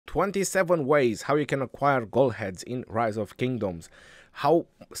27 ways how you can acquire gold heads in Rise of Kingdoms, how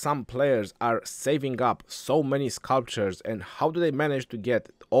some players are saving up so many sculptures, and how do they manage to get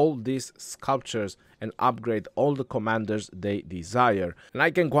all these sculptures and upgrade all the commanders they desire. And I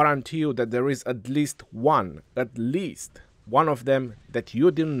can guarantee you that there is at least one of them that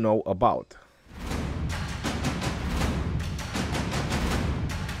you didn't know about.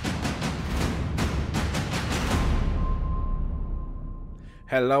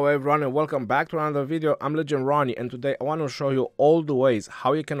 Hello everyone and welcome back to another video. I'm Legend Ronnie, and today I want to show you all the ways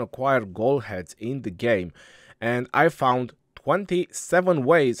how you can acquire gold heads in the game. And I found 27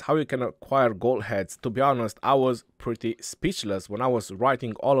 ways how you can acquire gold heads. To be honest, I was pretty speechless when I was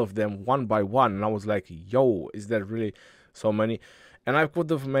writing all of them one by one, and I was like, yo, is there really so many? And I could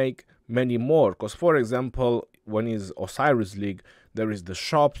have made many more, because for example, when is Osiris League, there is the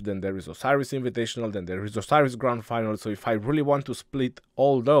shops, then there is Osiris Invitational, then there is Osiris Grand Final. So if I really want to split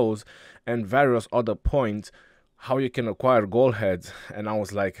all those and various other points, how you can acquire gold heads, and I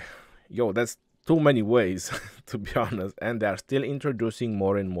was like, yo, that's too many ways to be honest. And they are still introducing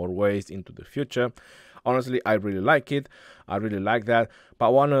more and more ways into the future. Honestly, I really like it. I really like that, but I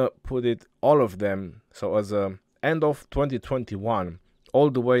want to put it all of them so as a end of 2021, all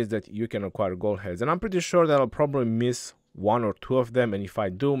the ways that you can acquire gold heads. And I'm pretty sure that I'll probably miss one or two of them, and if I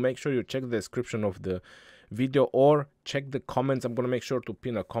do, make sure you check the description of the video or check the comments. I'm gonna make sure to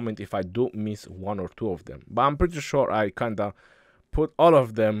pin a comment if I do miss one or two of them, but I'm pretty sure I kinda put all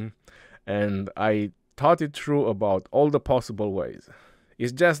of them and I thought it through about all the possible ways.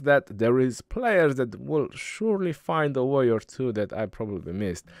 It's just that there is players that will surely find a way or two that I probably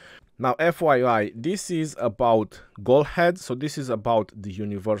missed. Now, FYI, this is about gold heads, so this is about the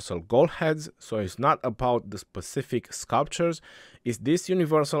universal gold heads, so it's not about the specific sculptures. It's this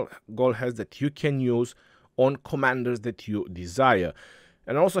universal gold heads that you can use on commanders that you desire.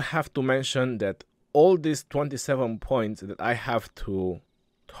 And I also have to mention that all these 27 points that I have to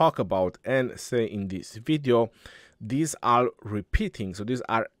talk about and say in this video, these are repeating. So these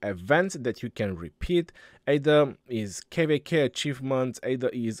are events that you can repeat. Either is KvK Achievements, either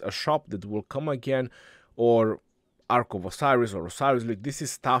is a shop that will come again, or Ark of Osiris or Osiris League. This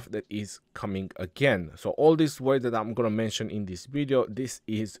is stuff that is coming again. So all these ways that I'm going to mention in this video, this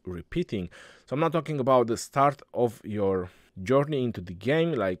is repeating. So I'm not talking about the start of your journey into the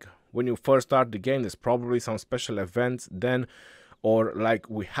game, like when you first start the game, there's probably some special events then, or like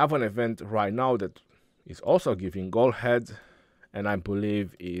we have an event right now that is also giving gold heads, and I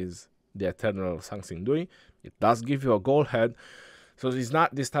believe is the Eternal Sangsindui. It does give you a gold head, so it's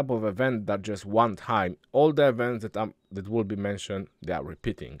not this type of event that just one time. All the events that will be mentioned, they are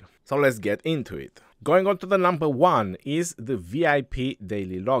repeating. So let's get into it. Going on to the number one is the VIP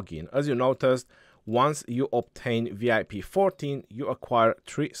daily login. As you noticed, once you obtain VIP 14, you acquire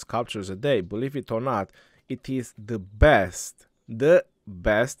 3 sculptures a day. Believe it or not, it is the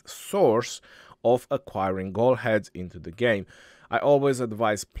best source of acquiring gold heads into the game. I always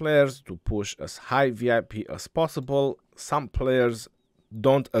advise players to push as high VIP as possible. Some players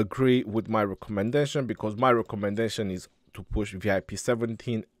don't agree with my recommendation, because my recommendation is to push VIP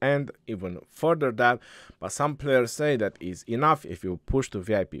 17 and even further that, but some players say that is enough if you push to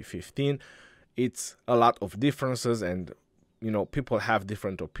VIP 15. It's a lot of differences, and you know, people have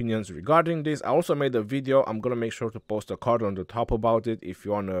different opinions regarding this. I also made a video. I'm gonna make sure to post a card on the top about it if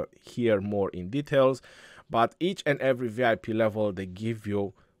you wanna hear more in details. But each and every VIP level, they give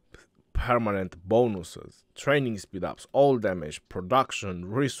you permanent bonuses, training speed ups, all damage, production,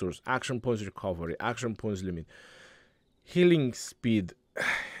 resource, action points recovery, action points limit, healing speed,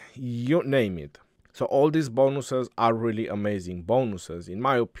 you name it. So all these bonuses are really amazing bonuses. In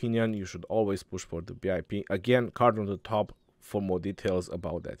my opinion, you should always push for the VIP. Again, card on the top for more details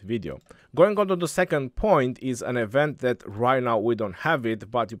about that video. Going on to the second point is an event that right now we don't have it,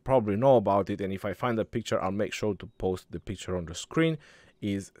 but you probably know about it, and if I find a picture, I'll make sure to post the picture on the screen,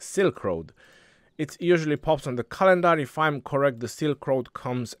 is Silk Road. It usually pops on the calendar. If I'm correct, the Silk Road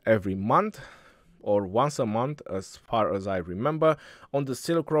comes every month or once a month as far as I remember. On the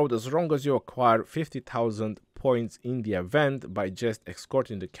Silk Road, as long as you acquire 50,000 points in the event by just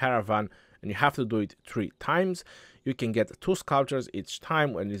escorting the caravan, and you have to do it 3 times, you can get 2 sculptures each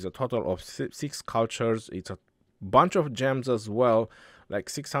time, and it's a total of 6 sculptures. It's a bunch of gems as well, like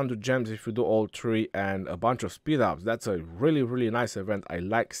 600 gems if you do all 3, and a bunch of speed ups. That's a really nice event. I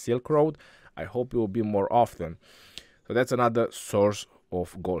like Silk Road. I hope it will be more often. So that's another source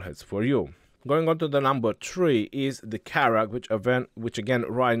of gold heads for you. Going on to the number 3 is the karuak, which again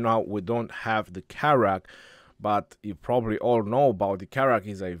right now we don't have the karuak, but you probably all know about the Karuak.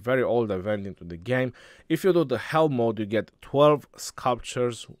 Is a very old event into the game. If you do the Hell mode, you get 12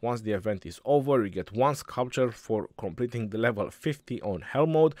 sculptures. Once the event is over, you get 1 sculpture for completing the level 50 on Hell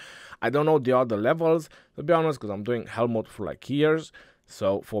mode. I don't know the other levels, to be honest, because I'm doing Hell mode for like years.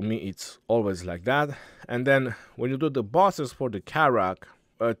 So for me, it's always like that. And then when you do the bosses for the Karuak,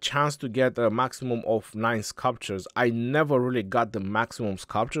 a chance to get a maximum of 9 sculptures. I never really got the maximum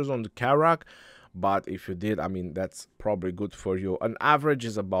sculptures on the Karuak, but if you did, I mean, that's probably good for you. An average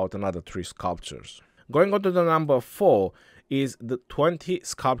is about another 3 sculptures. Going on to the number 4 is the 20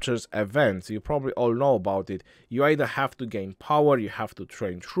 sculptures event. You probably all know about it. You either have to gain power, you have to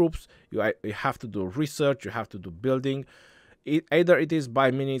train troops, you have to do research, you have to do building. Either it is by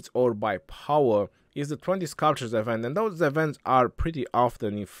minutes or by power. Is the 20 sculptures event, and those events are pretty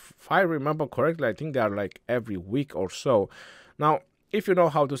often. If I remember correctly, I think they are like every week or so. Now, if you know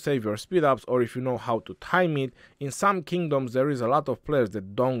how to save your speed ups, or if you know how to time it, in some kingdoms there is a lot of players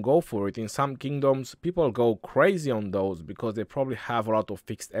that don't go for it. In some kingdoms people go crazy on those because they probably have a lot of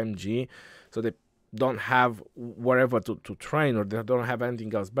fixed MG, so they don't have wherever to train, or they don't have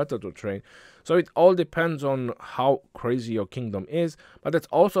anything else better to train. So it all depends on how crazy your kingdom is, but it's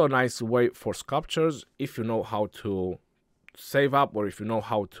also a nice way for sculptures if you know how to save up, or if you know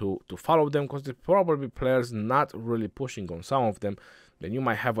how to follow them, because there probably players not really pushing on some of them. Then you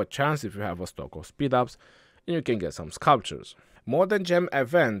might have a chance if you have a stock of speed ups and you can get some sculptures. Modern Gem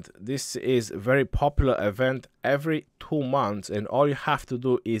event, this is a very popular event every 2 months, and all you have to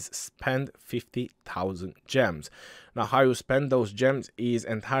do is spend 50,000 gems. Now, how you spend those gems is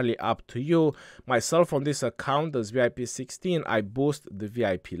entirely up to you. Myself on this account as VIP 16, I boost the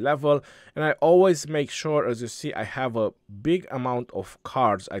VIP level, and I always make sure, as you see, I have a big amount of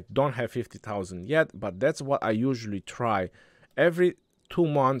cards. I don't have 50,000 yet, but that's what I usually try. Every 2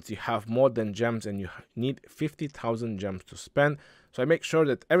 months you have more than gems, and you need 50,000 gems to spend. So I make sure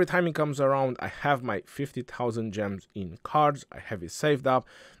that every time it comes around, I have my 50,000 gems in cards. I have it saved up.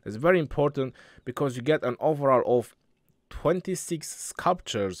 It's very important because you get an overall of 26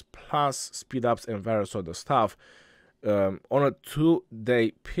 sculptures plus speed ups and various other stuff on a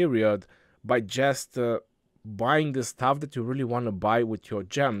 2-day period by just buying the stuff that you really want to buy with your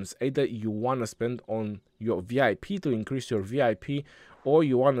gems. Either you want to spend on your VIP to increase your VIP, or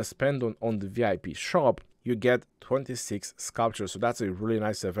you want to spend on the VIP shop. You get 26 sculptures, so that's a really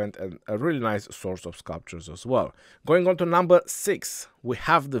nice event and a really nice source of sculptures as well. Going on to number 6, we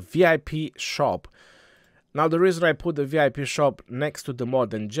have the VIP shop. Now, the reason I put the VIP shop next to the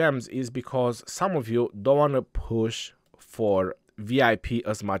modern gems is because some of you don't want to push for VIP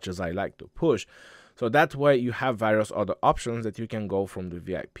as much as I like to push. So that way you have various other options that you can go from the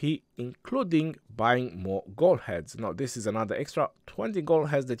VIP, including buying more gold heads. Now, this is another extra 20 gold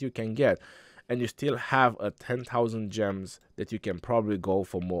heads that you can get, and you still have a 10,000 gems that you can probably go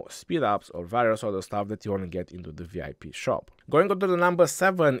for more speed ups or various other stuff that you want to get into the VIP shop. Going on to the number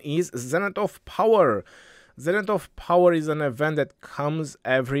 7 is Zenith of Power. Zenith of Power is an event that comes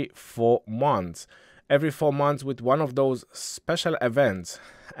every 4 months. Every 4 months with one of those special events.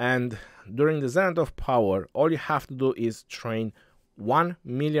 And during the Zenith of Power, all you have to do is train 1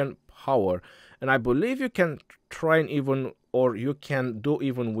 million power. And I believe you can train even, or you can do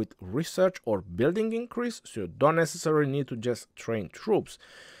even with research or building increase. So you don't necessarily need to just train troops.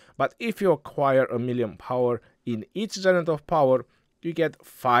 But if you acquire 1 million power in each Zenith of Power, you get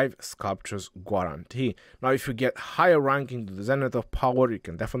 5 sculptures guarantee. Now, if you get higher ranking to the Zenith of Power, you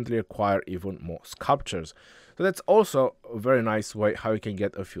can definitely acquire even more sculptures. So that's also a very nice way how you can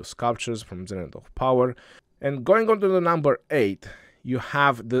get a few sculptures from Zenith of Power. And going on to the number 8, you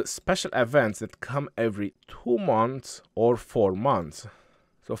have the special events that come every 2 months or 4 months.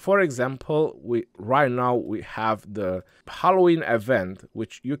 So for example, right now we have the Halloween event,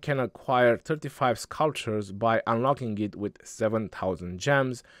 which you can acquire 35 sculptures by unlocking it with 7,000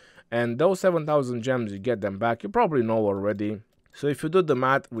 gems. And those 7,000 gems, you get them back, you probably know already. So if you do the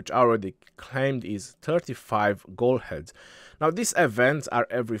math, which I already claimed is 35 gold heads. Now these events are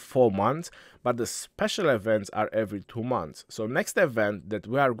every 4 months, but the special events are every 2 months. So next event that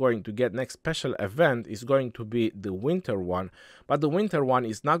we are going to get, next special event, is going to be the winter one. But the winter one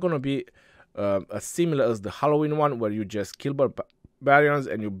is not going to be as similar as the Halloween one, where you just kill barbarians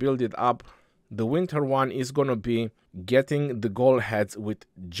and you build it up. The winter one is going to be getting the gold heads with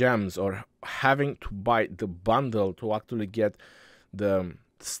gems, or having to buy the bundle to actually get the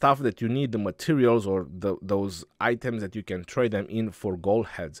stuff that you need, the materials or those items that you can trade them in for gold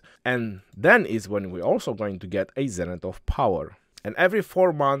heads. And then is when we're also going to get a Zenith of Power. And every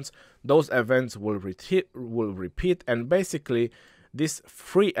 4 months those events will repeat, and basically These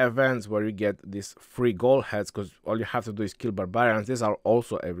free events where you get these free gold heads, because all you have to do is kill barbarians, these are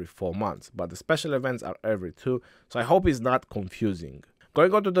also every 4 months, but the special events are every 2, so I hope it's not confusing.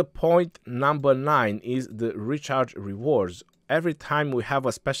 Going on to the point number 9 is the recharge rewards. Every time we have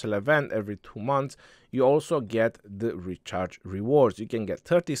a special event every 2 months, you also get the recharge rewards. You can get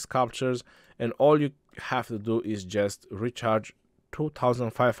 30 sculptures, and all you have to do is just recharge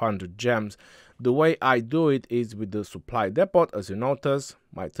 2,500 gems. The way I do it is with the supply depot. As you notice,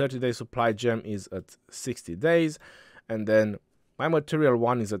 my 30-day supply gem is at 60 days, and then my material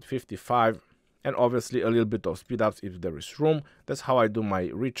one is at 55, and obviously a little bit of speed ups if there is room. That's how I do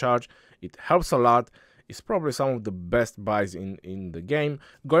my recharge. It helps a lot. It's probably some of the best buys in the game.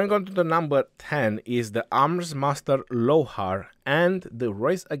 Going on to the number 10 is the Arms Master Lohar and the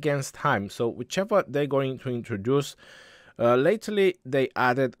Race Against Time. So whichever they're going to introduce. Lately they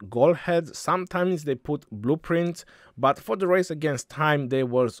added gold heads, sometimes they put blueprints, but for the Race Against Time there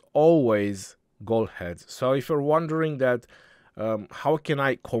was always gold heads. So if you're wondering that how can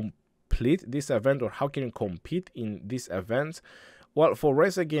I complete this event, or how can you compete in these events, well, for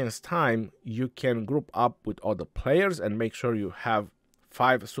Race Against Time you can group up with other players and make sure you have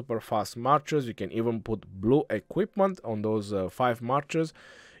 5 super fast marchers. You can even put blue equipment on those 5 marchers.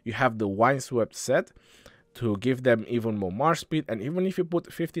 You have the Windswept set to give them even more march speed, and even if you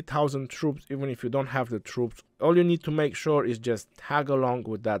put 50,000 troops, even if you don't have the troops, all you need to make sure is just tag along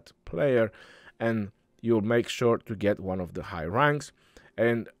with that player and you'll make sure to get one of the high ranks.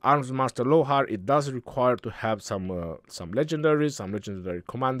 And Arms Master Lohar, it does require to have some legendaries, some legendary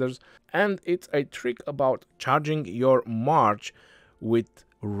commanders, and it's a trick about charging your march with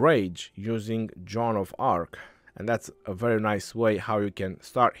rage using Joan of Arc. And that's a very nice way how you can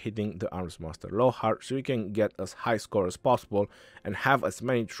start hitting the Arms Master Lohar, so you can get as high score as possible and have as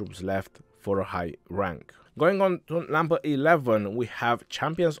many troops left for a high rank. Going on to number 11, we have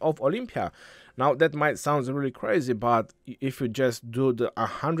Champions of Olympia. Now that might sound really crazy, but if you just do the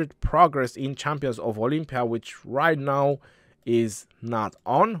 100 progress in Champions of Olympia, which right now is not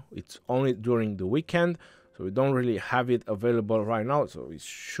on, it's only during the weekend, so we don't really have it available right now, so it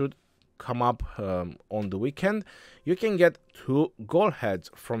should come up on the weekend. You can get 2 gold heads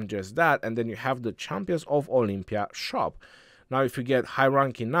from just that, and then you have the Champions of Olympia shop. Now if you get high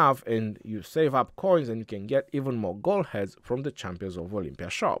rank enough and you save up coins, and you can get even more gold heads from the Champions of Olympia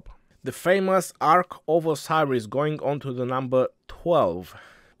shop. The famous Ark of Osiris going on to the number 12,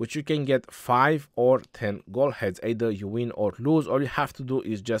 which you can get 5 or 10 gold heads. Either you win or lose. All you have to do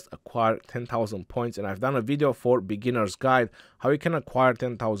is just acquire 10,000 points, and I've done a video for beginner's guide how you can acquire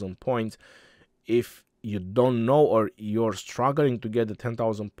 10,000 points. If you don't know, or you're struggling to get the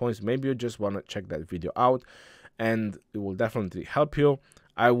 10,000 points, maybe you just want to check that video out and it will definitely help you.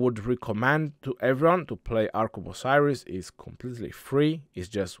 I would recommend to everyone to play Ark of Osiris. It's completely free. It's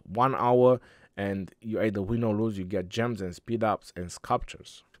just 1 hour, and you either win or lose. You get gems and speed ups and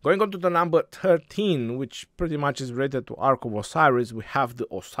sculptures. Going on to the number 13, which pretty much is related to Ark of Osiris, we have the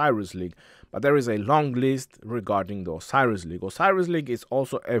Osiris League. But there is a long list regarding the Osiris League. Osiris League is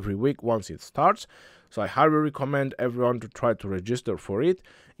also every week once it starts. So I highly recommend everyone to try to register for it.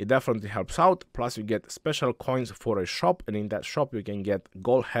 It definitely helps out. Plus you get special coins for a shop, and in that shop you can get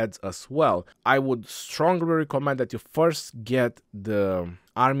gold heads as well. I would strongly recommend that you first get the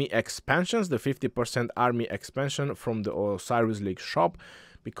army expansions, the 50% army expansion from the Osiris League shop,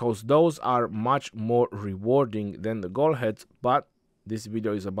 because those are much more rewarding than the gold heads. But this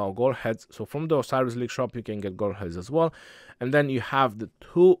video is about gold heads, so from the Osiris League shop you can get gold heads as well. And then you have the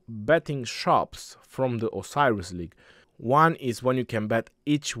 2 betting shops from the Osiris League. One is when you can bet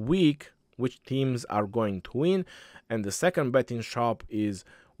each week which teams are going to win, and the second betting shop is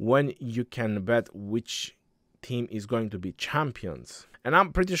when you can bet which team is going to be champions. And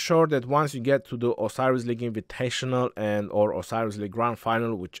I'm pretty sure that once you get to the Osiris League Invitational and or Osiris League Grand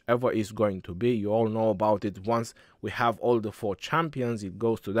Final, whichever is going to be, you all know about it. Once we have all the 4 champions, it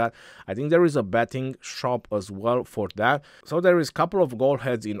goes to that. I think there is a betting shop as well for that. So there is a couple of gold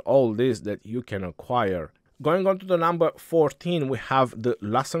heads in all this that you can acquire. Going on to the number 14, we have the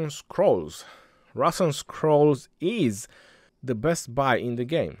Lucerne Scrolls. Lucerne Scrolls is the best buy in the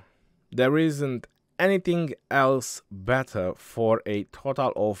game. There isn't anything else better for a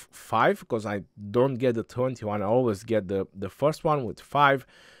total of 5, because I don't get the 21, I always get the first one with 5,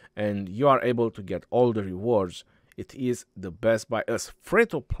 and you are able to get all the rewards. It is the best buy, as free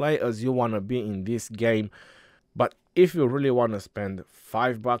to play as you want to be in this game. But if you really want to spend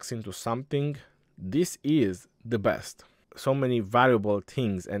 $5 into something, this is the best. So many valuable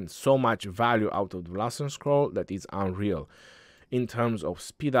things and so much value out of the Lucerne Scroll that is unreal. In terms of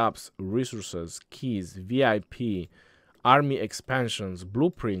speed ups, resources, keys, VIP, army expansions,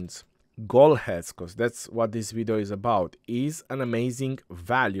 blueprints, gold heads, because that's what this video is about, is an amazing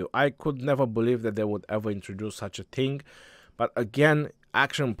value. I could never believe that they would ever introduce such a thing. But again,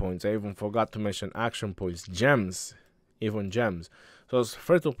 action points, I even forgot to mention action points, gems, even gems. So as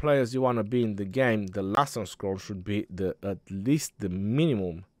free-to-play as you want to be in the game, the Lucerne Scrolls should be at least the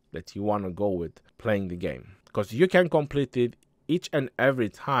minimum that you want to go with playing the game. Because you can complete it each and every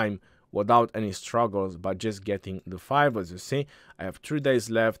time without any struggles by just getting the 5. As you see, I have 3 days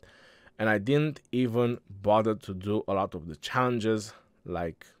left, and I didn't even bother to do a lot of the challenges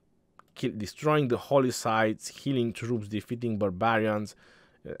like destroying the holy sites, healing troops, defeating barbarians.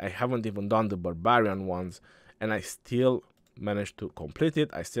 I haven't even done the barbarian ones, and I still managed to complete it.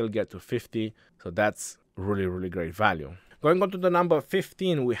 I still get to 50, so that's really great value. Going on to the number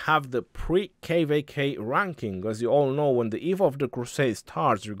 15, we have the pre-KvK ranking. As you all know, when the Eve of the Crusade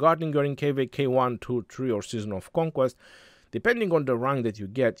starts, regarding you're in KvK 1, 2, 3 or Season of Conquest, depending on the rank that you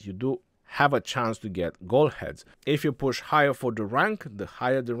get, you do have a chance to get gold heads. If you push higher for the rank, the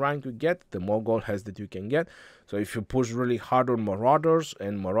higher the rank you get, the more gold heads that you can get. So if you push really hard on Marauders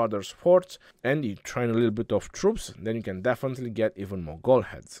and Marauders forts, and you train a little bit of troops, then you can definitely get even more gold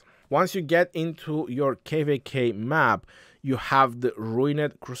heads. Once you get into your KvK map, you have the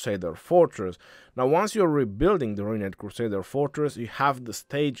Ruined Crusader Fortress. Now, once you're rebuilding the Ruined Crusader Fortress, you have the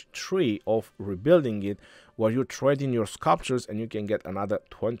stage 3 of rebuilding it, where you trade in your sculptures and you can get another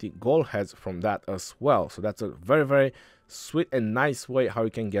 20 gold heads from that as well. So that's a very sweet and nice way how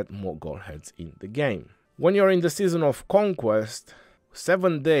you can get more gold heads in the game. When you're in the Season of Conquest,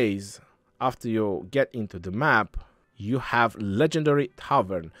 7 days after you get into the map, you have Legendary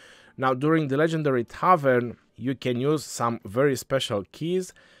Tavern. Now, during the Legendary Tavern, you can use some very special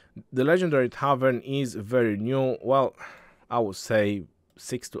keys. The Legendary Tavern is very new, well, I would say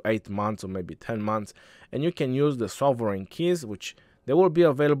 6 to 8 months or maybe 10 months, and you can use the sovereign keys, which they will be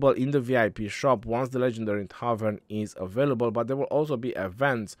available in the VIP shop once the Legendary Tavern is available, but there will also be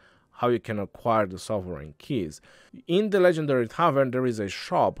events how you can acquire the sovereign keys. In the Legendary Tavern, there is a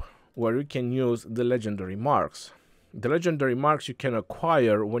shop where you can use the legendary marks. The legendary marks you can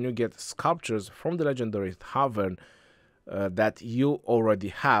acquire when you get sculptures from the Legendary Tavern that you already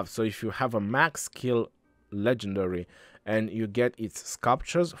have. So if you have a max skill legendary and you get its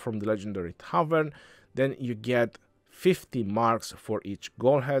sculptures from the Legendary Tavern, then you get 50 marks for each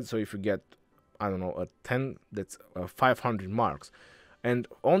gold head. So if you get, I don't know, a 10, that's 500 marks. And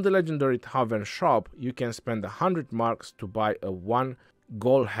on the Legendary Tavern shop, you can spend 100 marks to buy a 1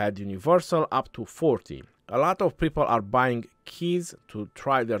 gold head universal up to 40. A lot of people are buying keys to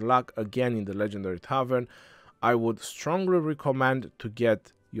try their luck again in the Legendary Tavern. I would strongly recommend to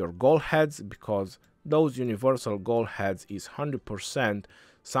get your gold heads, because those universal gold heads is 100%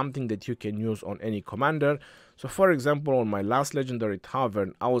 something that you can use on any commander. So for example, on my last Legendary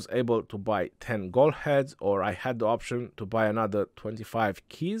Tavern, I was able to buy 10 gold heads, or I had the option to buy another 25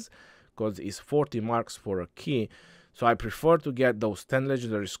 keys, because it's 40 marks for a key. So I prefer to get those 10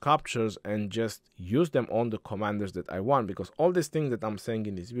 legendary sculptures and just use them on the commanders that I want, because all these things that I'm saying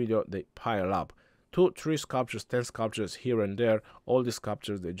in this video, they pile up. 2, 3 sculptures, 10 sculptures here and there, all these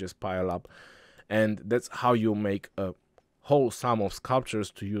sculptures, they just pile up. And that's how you make a whole sum of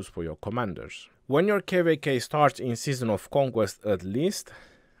sculptures to use for your commanders. When your KvK starts in Season of Conquest, at least,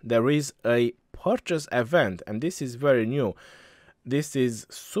 there is a purchase event, and this is very new. This is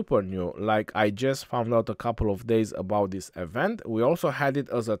super new. Like, I just found out a couple of days about this event. We also had it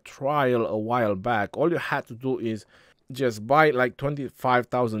as a trial a while back. All you had to do is just buy like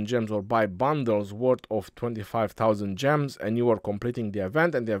 25,000 gems, or buy bundles worth of 25,000 gems, and you were completing the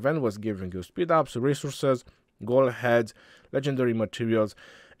event, and the event was giving you speed ups, resources, gold heads, legendary materials.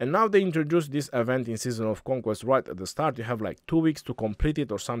 And now they introduced this event in Season of Conquest right at the start. You have like 2 weeks to complete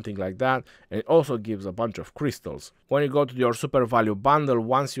it or something like that. And it also gives a bunch of crystals. When you go to your super value bundle,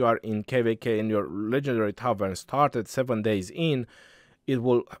 once you are in KvK and your Legendary Tavern started 7 days in, it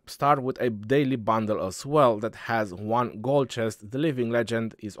will start with a daily bundle as well that has 1 gold chest. The Living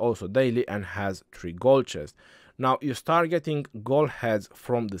Legend is also daily and has 3 gold chests. Now you start getting gold heads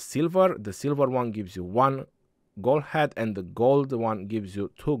from the silver. The silver one gives you 1 gold head, and the gold one gives you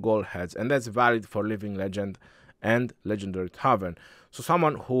 2 gold heads, and that's valid for Living Legend and Legendary Tavern. So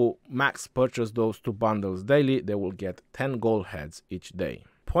someone who max purchase those 2 bundles daily, they will get 10 gold heads each day.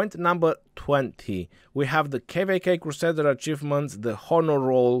 Point number 20, we have the KvK Crusader Achievements, the Honor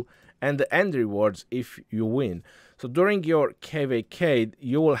Roll, and the end rewards if you win. So during your KvK,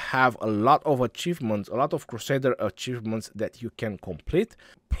 you will have a lot of achievements, a lot of Crusader achievements that you can complete.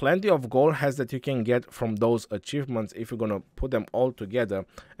 Plenty of gold heads that you can get from those achievements if you're going to put them all together.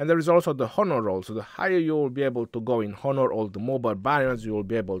 And there is also the honor roll. So the higher you will be able to go in honor, or the more barbarians you will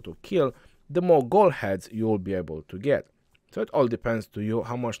be able to kill, the more gold heads you will be able to get. So it all depends to you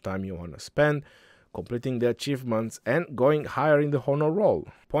how much time you want to spend completing the achievements and going higher in the honor roll.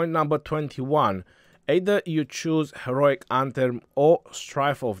 Point number 21. Either you choose Heroic Anthem or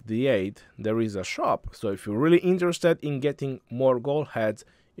Strife of the Eight, there is a shop. So if you're really interested in getting more gold heads,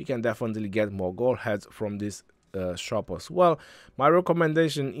 you can definitely get more gold heads from this shop as well. My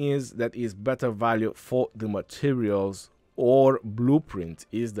recommendation is that is better value for the materials, or blueprint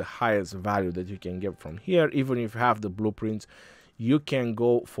is the highest value that you can get from here. Even if you have the blueprints, you can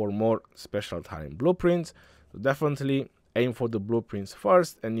go for more special time blueprints. So definitely aim for the blueprints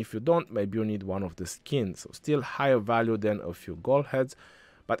first, and if you don't, maybe you need one of the skins. So still higher value than a few gold heads.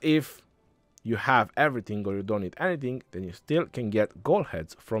 But if you have everything or you don't need anything, then you still can get gold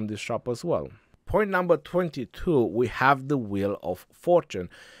heads from this shop as well. Point number 22, we have the Wheel of Fortune.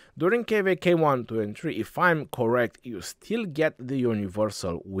 During KvK 1, 2, and 3, if I'm correct, you still get the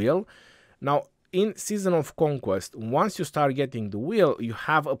universal wheel. Now, in Season of Conquest, once you start getting the wheel, you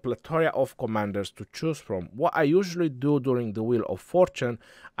have a plethora of commanders to choose from. What I usually do during the Wheel of Fortune,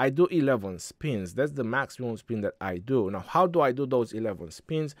 I do 11 spins. That's the maximum spin that I do. Now, how do I do those 11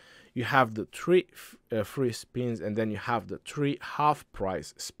 spins? You have the 3 free spins, and then you have the 3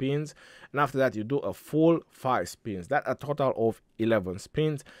 half-price spins. And after that, you do a full 5 spins. That's a total of 11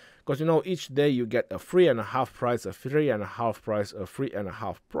 spins. Because you know, each day you get a 3.5 price, a 3.5 price, a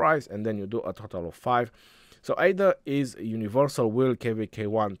 3.5 price, and then you do a total of 5. So either is a universal wheel KvK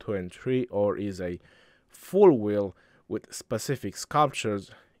 1, 2, and 3, or is a full wheel with specific sculptures.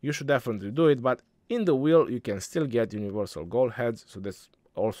 You should definitely do it, but in the wheel you can still get universal gold heads, so that's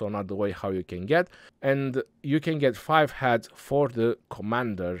also another way how you can get. And you can get 5 heads for the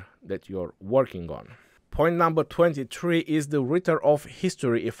commander that you're working on. Point number 23 is the Ritter of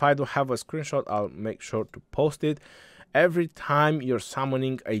History. If I do have a screenshot, I'll make sure to post it. Every time you're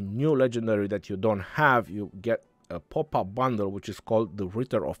summoning a new legendary that you don't have, you get a pop-up bundle which is called the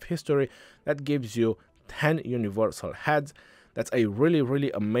Ritter of History that gives you 10 universal heads. That's a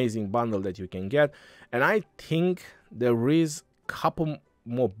really amazing bundle that you can get. And I think there is a couple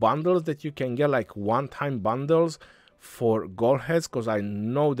more bundles that you can get, like one-time bundles for gold heads, because I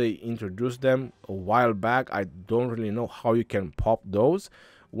know they introduced them a while back. I don't really know how you can pop those.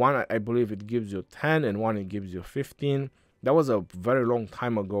 One, I believe it gives you 10, and one it gives you 15. That was a very long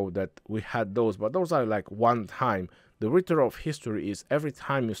time ago that we had those, but those are like one time. The Ritter of History is every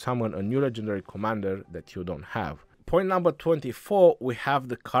time you summon a new legendary commander that you don't have. Point number 24, we have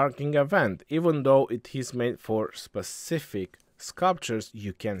the Karking event. Even though it is made for specific sculptures,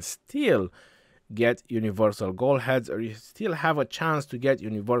 you can still get universal gold heads, or you still have a chance to get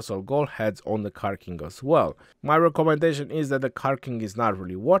universal gold heads on the Karking as well. My recommendation is that the Karking is not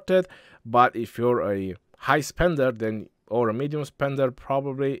really worth it, but if you're a high spender then, or a medium spender,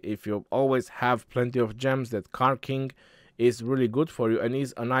 probably if you always have plenty of gems, that Karking is really good for you and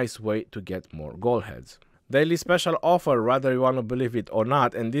is a nice way to get more gold heads. Daily special offer, whether you want to believe it or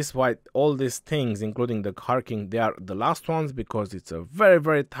not, and this why all these things, including the Karking, they are the last ones, because it's a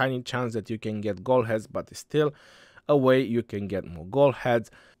very tiny chance that you can get gold heads, but it's still a way you can get more gold heads.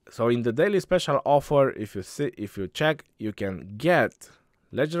 So in the daily special offer, if you check, you can get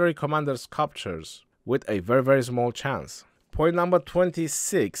legendary commander sculptures with a very small chance. Point number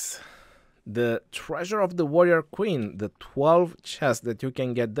 26. The Treasure of the Warrior Queen, the 12 chests that you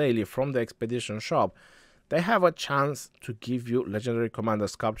can get daily from the expedition shop. They have a chance to give you legendary commander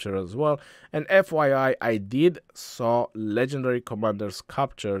sculpture as well. And FYI, I did saw legendary commander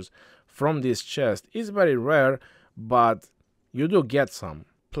sculptures from this chest. It's very rare, but you do get some.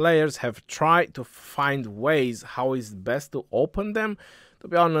 Players have tried to find ways how is best to open them. To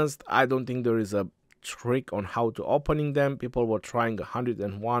be honest, I don't think there is a trick on how to opening them. People were trying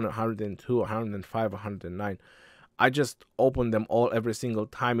 101, 102, 105, 109. I just open them all every single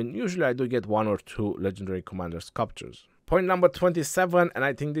time, and usually I do get 1 or 2 legendary commander sculptures. Point number 27, and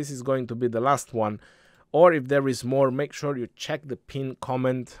I think this is going to be the last one, or if there is more, make sure you check the pinned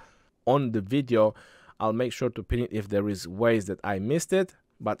comment on the video. I'll make sure to pin it if there is ways that I missed it.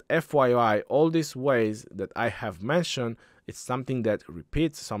 But FYI, all these ways that I have mentioned, it's something that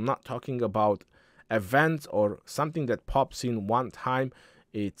repeats. So I'm not talking about events or something that pops in one time.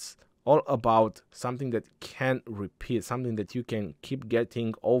 It's all about something that can repeat, something that you can keep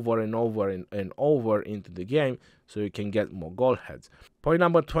getting over and over and over into the game, so you can get more gold heads. Point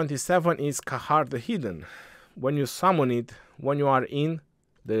number 27 is Kahar the Hidden. when you summon it, when you are in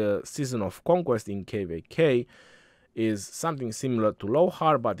the Season of Conquest in KvK, is something similar to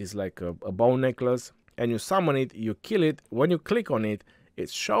Lohar, but it's like a bow necklace, and you summon it, you kill it. When you click on it,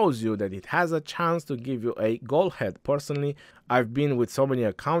 it shows you that it has a chance to give you a gold head. Personally, I've been with so many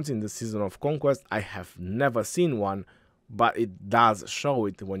accounts in the Season of Conquest, I have never seen one, but it does show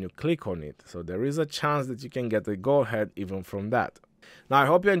it when you click on it. So there is a chance that you can get a gold head even from that. Now I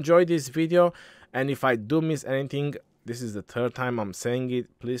hope you enjoyed this video, and if I do miss anything, this is the third time I'm saying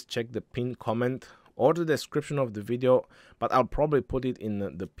it, please check the pinned comment or the description of the video, but I'll probably put it in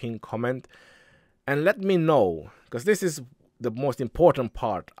the pinned comment, and let me know, because this is the most important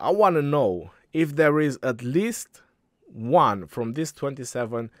part. I want to know if there is at least one from this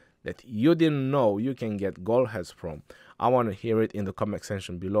 27 that you didn't know you can get gold heads from. I want to hear it in the comment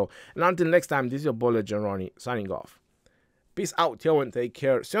section below. And until next time, this is your boy Legendary Ronnie signing off. Peace out, yo, and take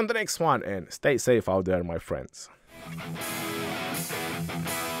care. See you on the next one, and stay safe out there, my friends.